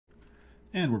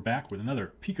And we're back with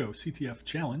another PicoCTF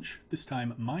challenge. This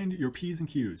time, mind your P's and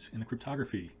Q's in the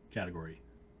cryptography category.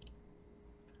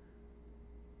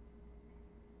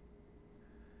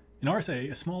 In RSA,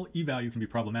 a small e value can be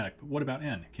problematic, but what about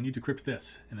n? Can you decrypt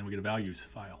this? And then we get a values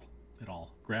file that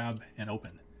I'll grab and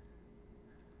open.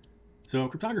 So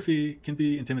cryptography can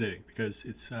be intimidating because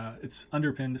it's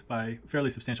underpinned by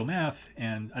fairly substantial math,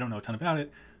 and I don't know a ton about it.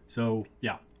 So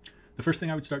yeah. The first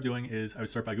thing I would start doing is I would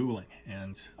start by Googling,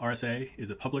 and RSA is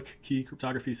a public key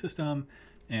cryptography system,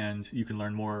 and you can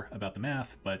learn more about the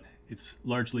math, but it's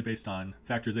largely based on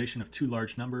factorization of two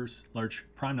large numbers, large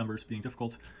prime numbers being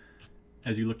difficult.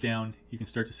 As you look down, you can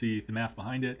start to see the math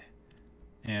behind it,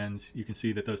 and you can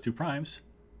see that those two primes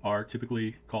are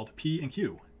typically called P and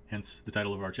Q, hence the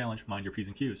title of our challenge, Mind Your P's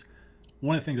and Q's.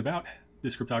 One of the things about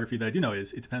this cryptography that I do know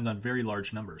is it depends on very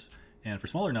large numbers. And for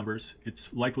smaller numbers,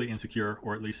 it's likely insecure,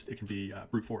 or at least it can be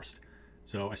brute forced.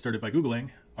 So I started by Googling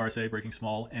RSA breaking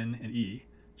small n and e,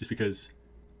 just because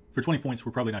for 20 points,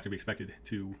 we're probably not going to be expected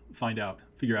to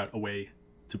figure out a way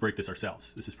to break this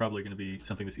ourselves. This is probably going to be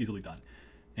something that's easily done.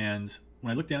 And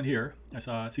when I looked down here, I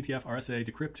saw CTF RSA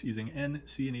decrypt using n,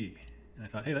 c, and e. And I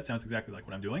thought, hey, that sounds exactly like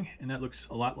what I'm doing. And that looks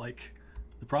a lot like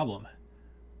the problem.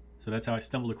 So that's how I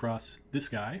stumbled across this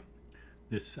guy,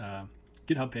 this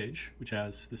GitHub page, which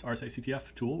has this RSA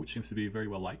CTF tool, which seems to be very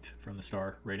well liked from the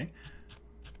star rating.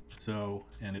 So,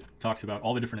 and it talks about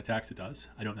all the different attacks it does.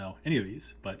 I don't know any of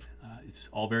these, but it's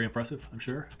all very impressive, I'm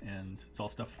sure, and it's all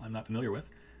stuff I'm not familiar with.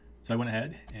 So I went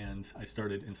ahead and I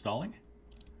started installing,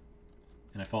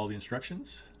 and I followed the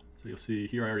instructions. So you'll see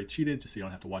here I already cheated, just so you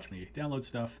don't have to watch me download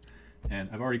stuff, and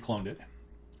I've already cloned it.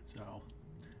 So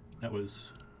that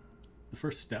was the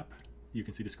first step you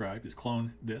can see described, is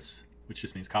clone this, which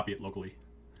just means copy it locally.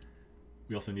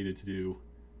 We also needed to do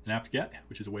an apt-get,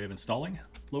 which is a way of installing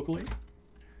locally.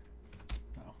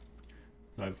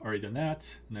 So I've already done that,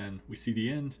 and then we cd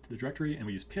in to the directory, and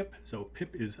we use pip. So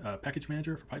pip is a package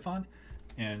manager for Python,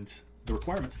 and the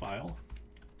requirements file,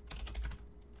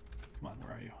 come on,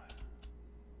 where are you?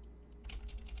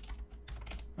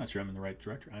 Not sure I'm in the right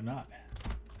directory. I'm not.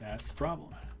 That's the problem.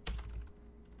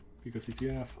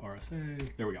 PicoCTF,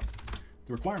 RSA, there we go.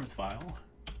 The requirements file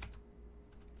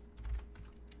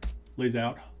lays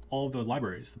out all the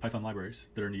libraries, the Python libraries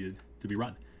that are needed to be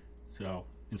run. So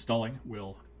installing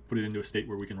will put it into a state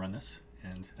where we can run this.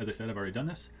 And as I said, I've already done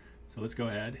this. So let's go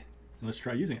ahead and let's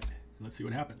try using it, and let's see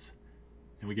what happens.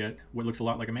 And we get what looks a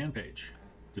lot like a man page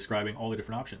describing all the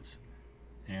different options.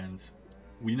 And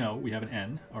we know we have an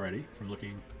N already from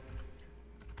looking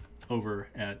over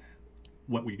at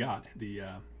what we got, the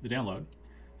download.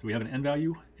 So we have an N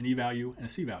value, an E value, and a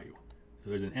C value. So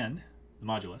there's an N, the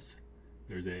modulus.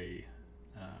 There's a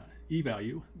E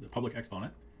value, the public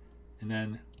exponent, and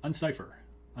then uncipher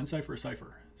a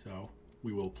cipher. So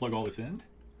we will plug all this in.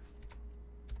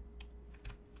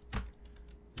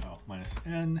 So minus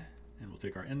N, and we'll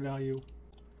take our N value,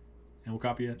 and we'll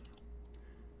copy it.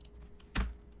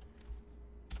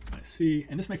 Minus C,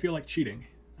 and this may feel like cheating.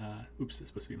 Oops, it's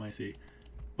supposed to be minus C.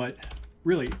 But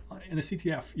really, in a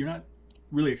CTF, you're not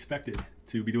really expected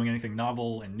to be doing anything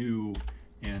novel and new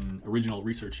and original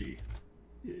researchy.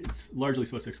 It's largely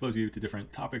supposed to expose you to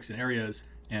different topics and areas,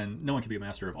 and no one can be a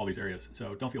master of all these areas.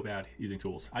 So don't feel bad using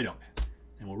tools. I don't.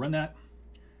 And we'll run that,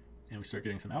 and we start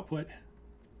getting some output.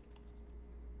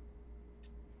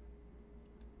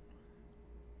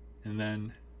 And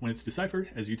then when it's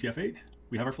deciphered as UTF-8,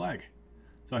 we have our flag.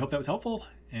 So I hope that was helpful,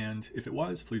 and if it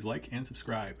was, please like and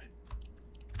subscribe.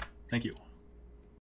 Thank you.